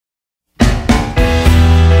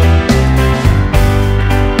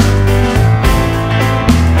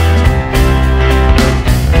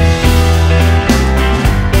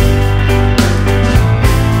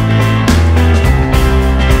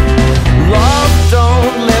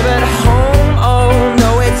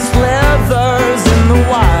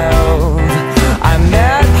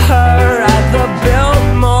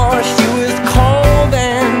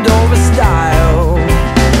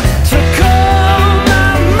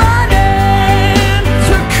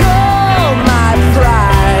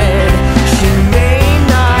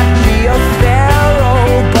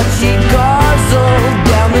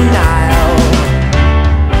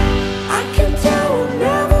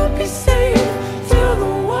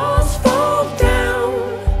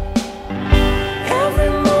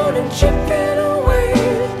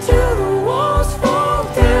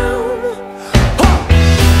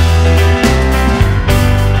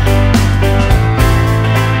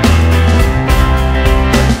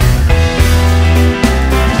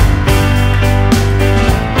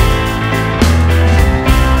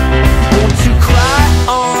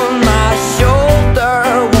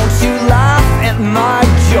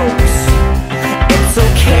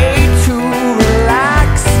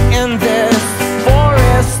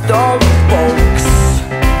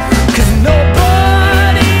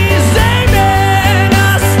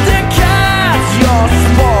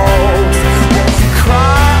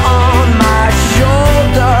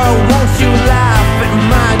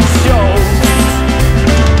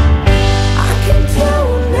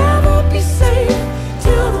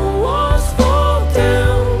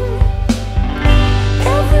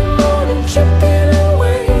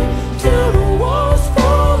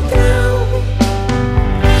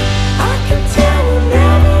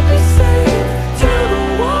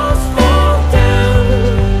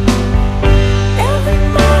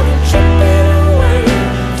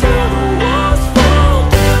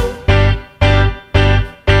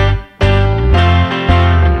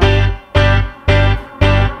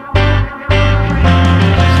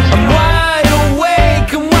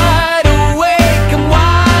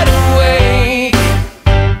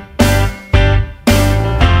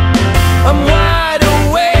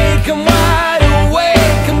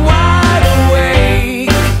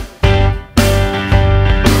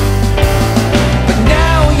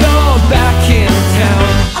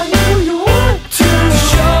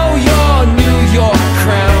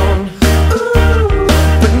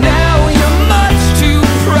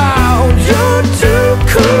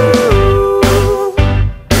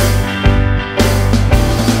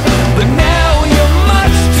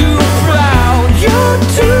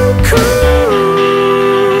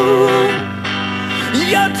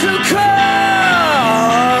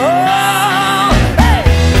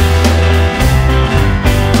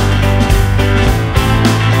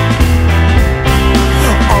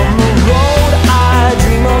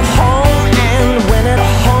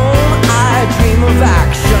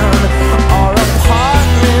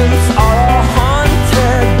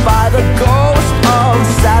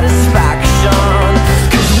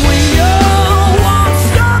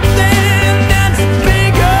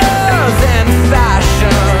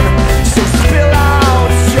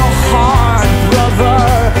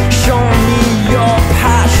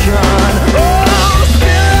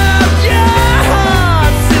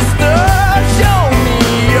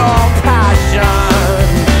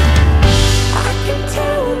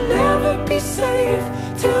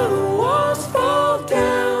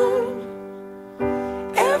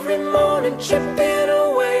chipping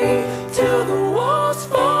away till the walls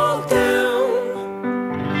fall down.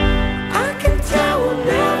 I can tell we'll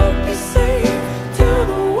never be safe till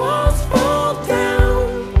the walls fall down.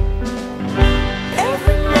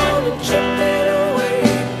 Every morning chipping away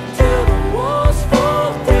till the walls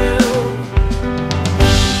fall down.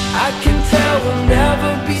 I can tell we'll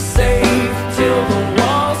never be safe till the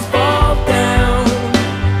walls fall down.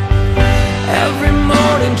 Every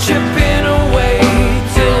morning chipping away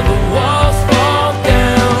till the walls fall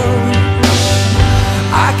down.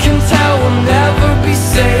 I can tell we'll never be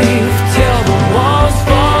safe till the walls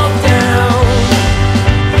fall down.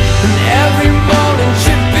 And every morning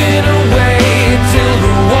chipping away till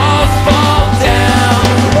the walls fall down.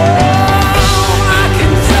 Oh, I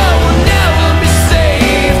can tell we'll never be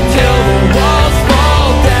safe till the walls fall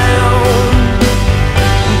down.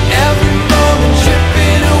 And every morning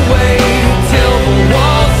chipping away till the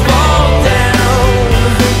walls fall down.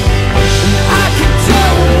 And I can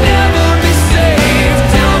tell we'll never be safe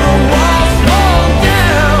till the walls fall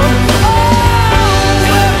down. Oh,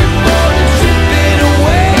 every morning chipping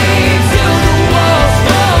away till the walls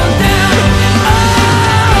fall down.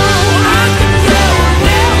 Oh, I can tell we'll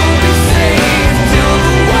never be safe till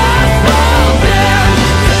the walls fall down.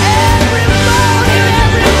 Every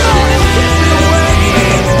morning chipping away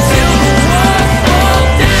till the walls fall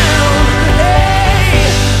down. Hey,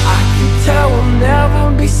 I can tell we'll never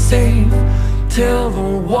be safe till the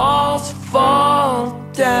walls fall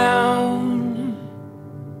down.